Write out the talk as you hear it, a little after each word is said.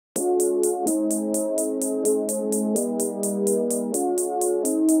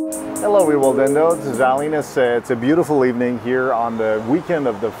Hello Real World Endo, this is Nasseh. It's a beautiful evening here on the weekend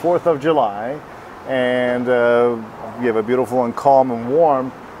of the 4th of July, and we have a beautiful and calm and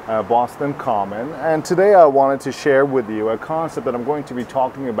warm Boston Common. And today I wanted to share with you a concept that I'm going to be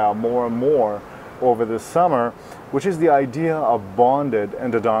talking about more and more over the summer, which is the idea of bonded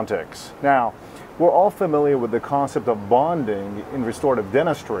endodontics. Now, we're all familiar with the concept of bonding in restorative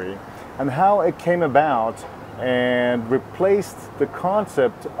dentistry and how it came about and replaced the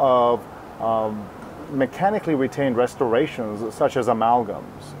concept of mechanically retained restorations such as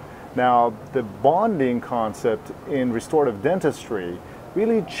amalgams. Now, the bonding concept in restorative dentistry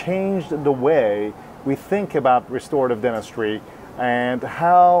really changed the way we think about restorative dentistry and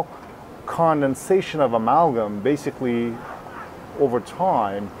how condensation of amalgam basically over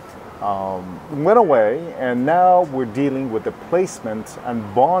time went away, and now we're dealing with the placement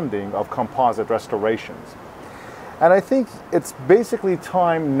and bonding of composite restorations. And I think it's basically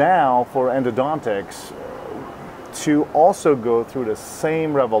time now for endodontics to also go through the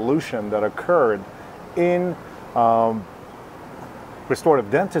same revolution that occurred in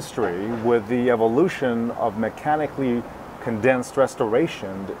restorative dentistry with the evolution of mechanically condensed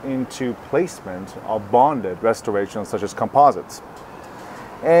restoration into placement of bonded restorations such as composites.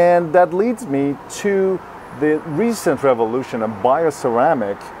 And that leads me to the recent revolution of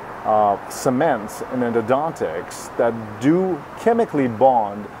bioceramic cements and endodontics that do chemically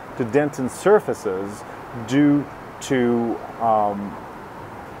bond to dentin surfaces due to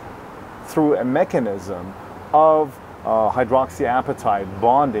through a mechanism of hydroxyapatite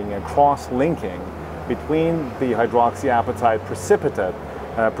bonding and cross-linking between the hydroxyapatite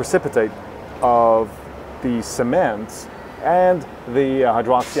precipitate of the cement and the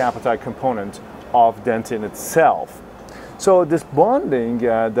hydroxyapatite component of dentin itself. So this bonding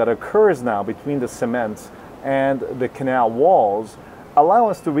that occurs now between the cement and the canal walls allow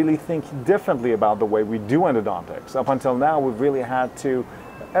us to really think differently about the way we do endodontics. Up until now, we've really had to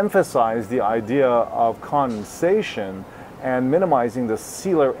emphasize the idea of condensation and minimizing the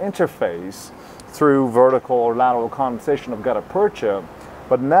sealer interface through vertical or lateral condensation of gutta-percha.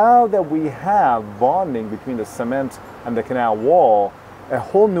 But now that we have bonding between the cement and the canal wall, a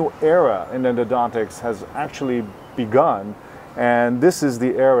whole new era in endodontics has actually begun, and this is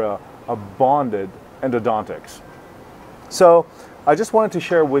the era of bonded endodontics. So I just wanted to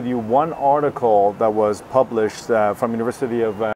share with you one article that was published from University of